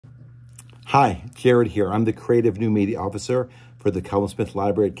Hi, Jared here. I'm the Creative New Media Officer for the Kelvin Smith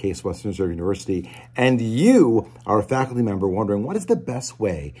Library at Case Western Reserve University. And you are a faculty member wondering what is the best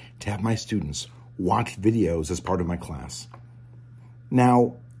way to have my students watch videos as part of my class.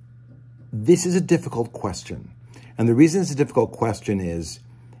 Now, this is a difficult question. And the reason it's a difficult question is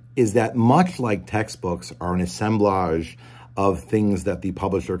that much like textbooks are an assemblage of things that the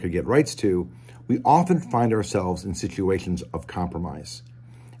publisher could get rights to, we often find ourselves in situations of compromise.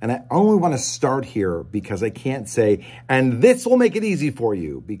 And I only want to start here because I can't say, and this will make it easy for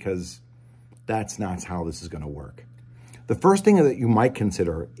you, because that's not how this is going to work. The first thing that you might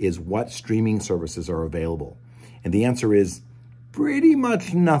consider is what streaming services are available. And the answer is pretty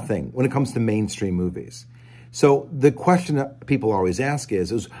much nothing when it comes to mainstream movies. So the question that people always ask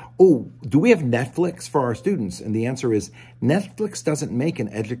is, oh, do we have Netflix for our students? And the answer is Netflix doesn't make an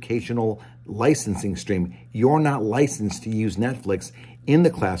educational licensing stream. You're not licensed to use Netflix in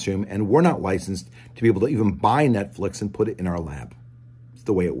the classroom, and we're not licensed to be able to even buy Netflix and put it in our lab. It's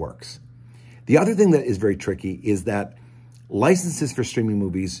the way it works. The other thing that is very tricky is that licenses for streaming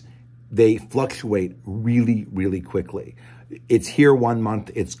movies, they fluctuate really, really quickly. It's here one month,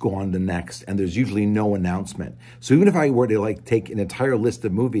 it's gone the next, and there's usually no announcement. So even if I were to take an entire list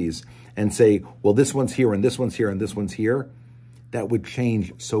of movies and say, well, this one's here and this one's here and this one's here, that would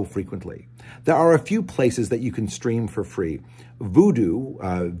change so frequently. There are a few places that you can stream for free. Vudu,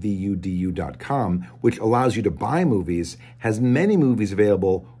 VUDU.com, which allows you to buy movies, has many movies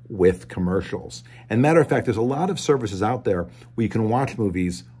available with commercials. And matter of fact, there's a lot of services out there where you can watch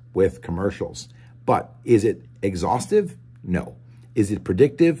movies with commercials. But is it exhaustive? No. Is it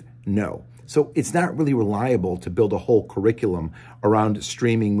predictive? No. So it's not really reliable to build a whole curriculum around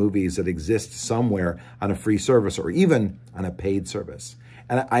streaming movies that exist somewhere on a free service or even on a paid service.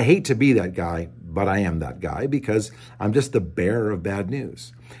 And I hate to be that guy, but I am that guy because I'm just the bearer of bad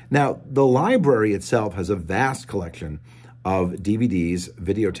news. Now, the library itself has a vast collection of DVDs,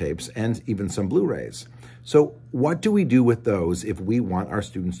 videotapes, and even some Blu-rays. So what do we do with those if we want our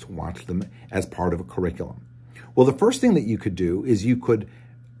students to watch them as part of a curriculum? Well, the first thing that you could do is you could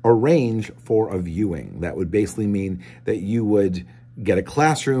arrange for a viewing. That would basically mean that you would get a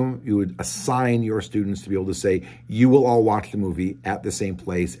classroom, you would assign your students to be able to say, you will all watch the movie at the same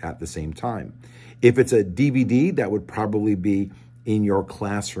place at the same time. If it's a DVD, that would probably be in your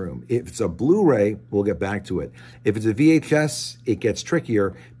classroom. If it's a Blu-ray, we'll get back to it. If it's a VHS, it gets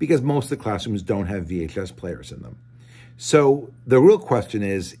trickier because most of the classrooms don't have VHS players in them. So the real question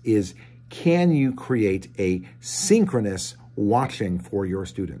is can you create a synchronous watching for your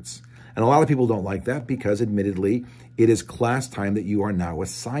students? And a lot of people don't like that because, admittedly, it is class time that you are now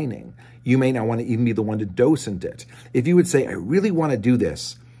assigning. You may not want to even be the one to docent it. If you would say, I really want to do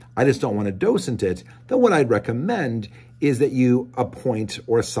this, I just don't want to docent it, then what I'd recommend is that you appoint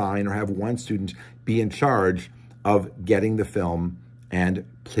or assign or have one student be in charge of getting the film and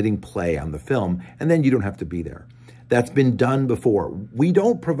hitting play on the film, and then you don't have to be there. That's been done before. We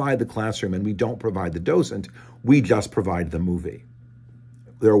don't provide the classroom and we don't provide the docent. We just provide the movie.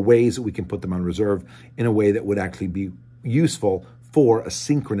 There are ways that we can put them on reserve in a way that would actually be useful for a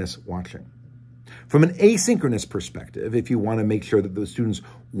synchronous watching. From an asynchronous perspective, if you want to make sure that the students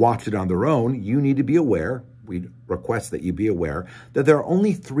watch it on their own, you need to be aware, we request that you be aware, that there are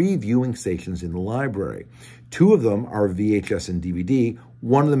only 3 viewing stations in the library. 2 of them are VHS and DVD.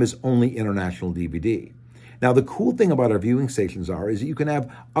 1 of them is only international DVD. Now, the cool thing about our viewing stations is that you can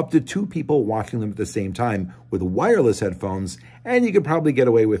have up to 2 people watching them at the same time with wireless headphones, and you could probably get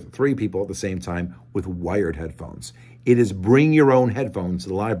away with 3 people at the same time with wired headphones. It is bring your own headphones to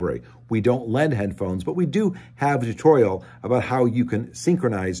the library. We don't lend headphones, but we do have a tutorial about how you can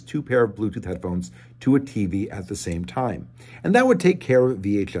synchronize 2 pair of Bluetooth headphones to a TV at the same time. And that would take care of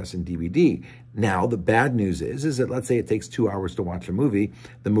VHS and DVD. Now, the bad news is that let's say it takes 2 hours to watch a movie.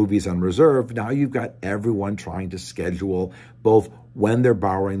 The movie's on reserve. Now you've got everyone trying to schedule both when they're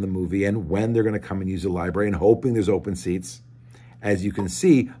borrowing the movie and when they're going to come and use the library and hoping there's open seats. As you can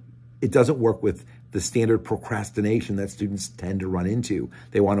see, it doesn't work with the standard procrastination that students tend to run into.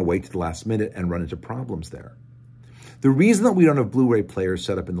 They want to wait to the last minute and run into problems there. The reason that we don't have Blu-ray players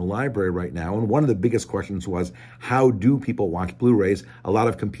set up in the library right now, and one of the biggest questions was, how do people watch Blu-rays? A lot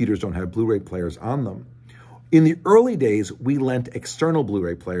of computers don't have Blu-ray players on them. In the early days, we lent external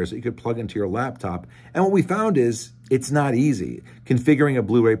Blu-ray players that you could plug into your laptop, and what we found is it's not easy. Configuring a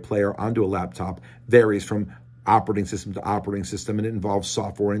Blu-ray player onto a laptop varies from operating system to operating system, and it involves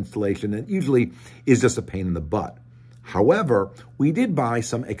software installation, and it usually is just a pain in the butt. However, we did buy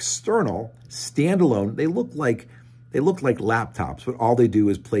some external, standalone, they look like laptops, but all they do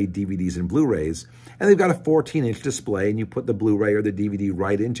is play DVDs and Blu-rays. And they've got a 14-inch display, and you put the Blu-ray or the DVD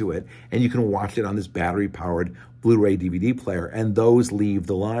right into it, and you can watch it on this battery-powered Blu-ray DVD player, and those leave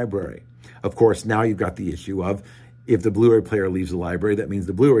the library. Of course, now you've got the issue of if the Blu-ray player leaves the library, that means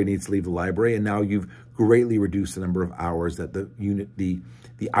the Blu-ray needs to leave the library, and now you've greatly reduced the number of hours that the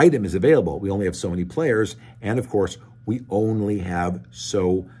item is available. We only have so many players, and of course, we only have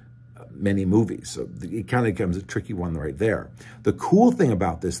so many movies. So it kind of becomes a tricky one right there. The cool thing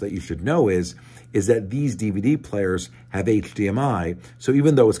about this that you should know is that these DVD players have HDMI. So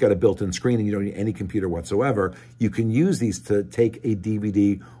even though it's got a built-in screen and you don't need any computer whatsoever, you can use these to take a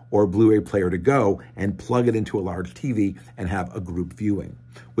DVD or Blu-ray player to go and plug it into a large TV and have a group viewing.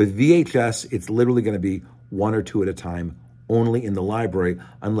 With VHS, it's literally going to be one or two at a time, only in the library,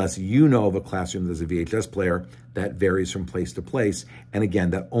 unless you know of a classroom that has a VHS player. That varies from place to place. And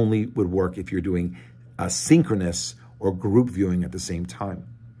again, that only would work if you're doing a synchronous or group viewing at the same time.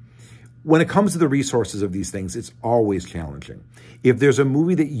 When it comes to the resources of these things, it's always challenging. If there's a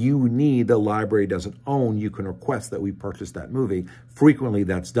movie that you need the library doesn't own, you can request that we purchase that movie. Frequently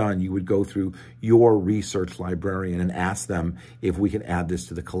that's done. You would go through your research librarian and ask them if we can add this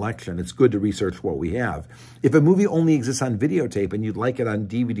to the collection. It's good to research what we have. If a movie only exists on videotape and you'd like it on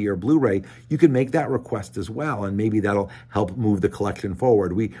DVD or Blu-ray, you can make that request as well, and maybe that'll help move the collection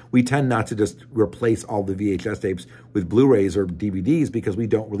forward. We tend not to just replace all the VHS tapes with Blu-rays or DVDs because we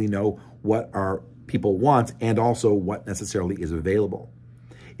don't really know what our people want and also what necessarily is available.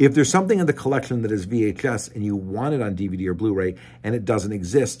 If there's something in the collection that is VHS and you want it on DVD or Blu-ray and it doesn't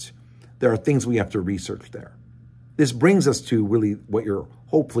exist, there are things we have to research there. This brings us to really what you're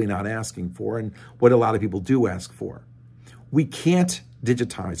hopefully not asking for and what a lot of people do ask for. We can't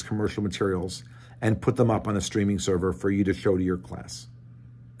digitize commercial materials and put them up on a streaming server for you to show to your class.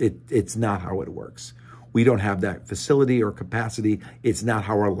 It's not how it works. We don't have that facility or capacity. It's not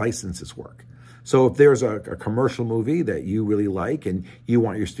how our licenses work. So if there's a commercial movie that you really like and you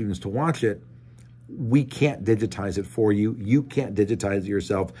want your students to watch it, we can't digitize it for you. You can't digitize it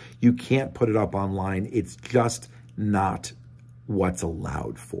yourself. You can't put it up online. It's just not what's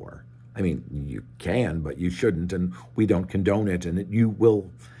allowed for. I mean, you can, but you shouldn't, and we don't condone it, and you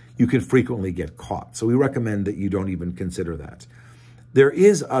can frequently get caught. So we recommend that you don't even consider that. There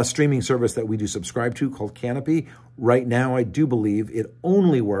is a streaming service that we do subscribe to called Canopy. Right now, I do believe it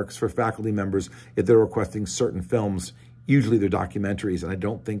only works for faculty members if they're requesting certain films. Usually they're documentaries, and I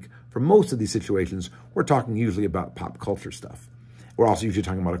don't think for most of these situations, we're talking usually about pop culture stuff. We're also usually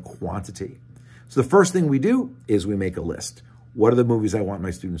talking about a quantity. So the first thing we do is we make a list. What are the movies I want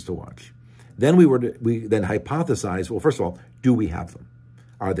my students to watch? Then we then hypothesize, well, first of all, do we have them?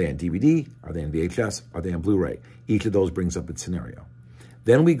 Are they on DVD? Are they on VHS? Are they on Blu-ray? Each of those brings up its scenario.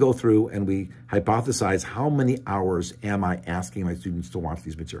 Then we go through and we hypothesize how many hours am I asking my students to watch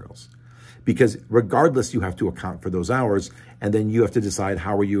these materials? Because regardless, you have to account for those hours, and then you have to decide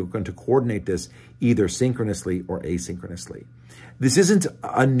how are you going to coordinate this either synchronously or asynchronously. This isn't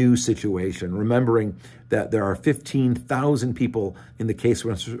a new situation, remembering that there are 15,000 people in the Case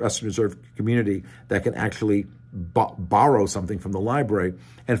Western Reserve community that can actually borrow something from the library.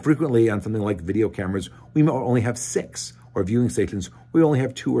 And frequently on something like video cameras, we only have 6, or viewing stations, we only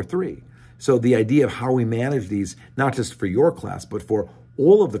have 2 or 3. So the idea of how we manage these, not just for your class, but for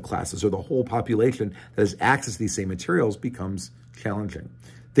all of the classes or the whole population that has access to these same materials becomes challenging.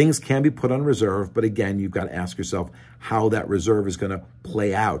 Things can be put on reserve, but again, you've got to ask yourself how that reserve is going to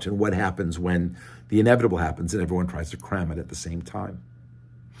play out and what happens when the inevitable happens and everyone tries to cram it at the same time.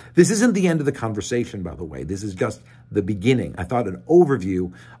 This isn't the end of the conversation, by the way. This is just the beginning. I thought an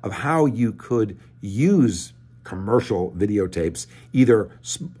overview of how you could use commercial videotapes, either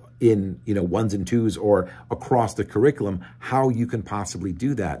in ones and twos or across the curriculum, how you can possibly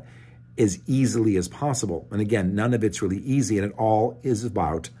do that as easily as possible. And again, none of it's really easy, and it all is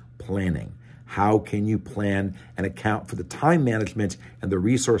about planning. How can you plan and account for the time management and the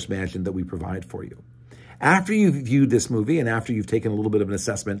resource management that we provide for you? After you've viewed this movie and after you've taken a little bit of an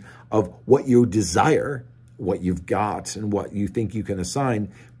assessment of what you desire, what you've got, and what you think you can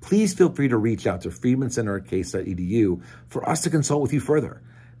assign, please feel free to reach out to friedmancenter@case.edu for us to consult with you further.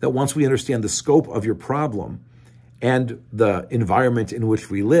 That once we understand the scope of your problem and the environment in which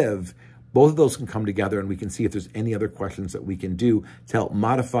we live, both of those can come together and we can see if there's any other questions that we can do to help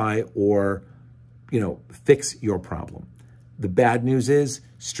modify or, fix your problem. The bad news is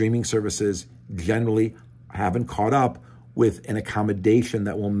streaming services generally haven't caught up with an accommodation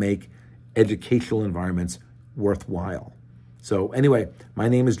that will make educational environments worthwhile. So anyway, my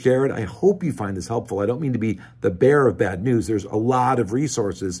name is Jared. I hope you find this helpful. I don't mean to be the bearer of bad news. There's a lot of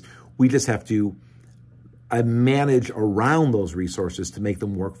resources. We just have to manage around those resources to make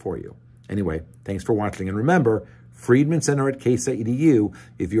them work for you. Anyway, thanks for watching. And remember, Friedman Center at case.edu.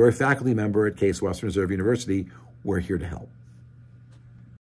 If you're a faculty member at Case Western Reserve University, we're here to help.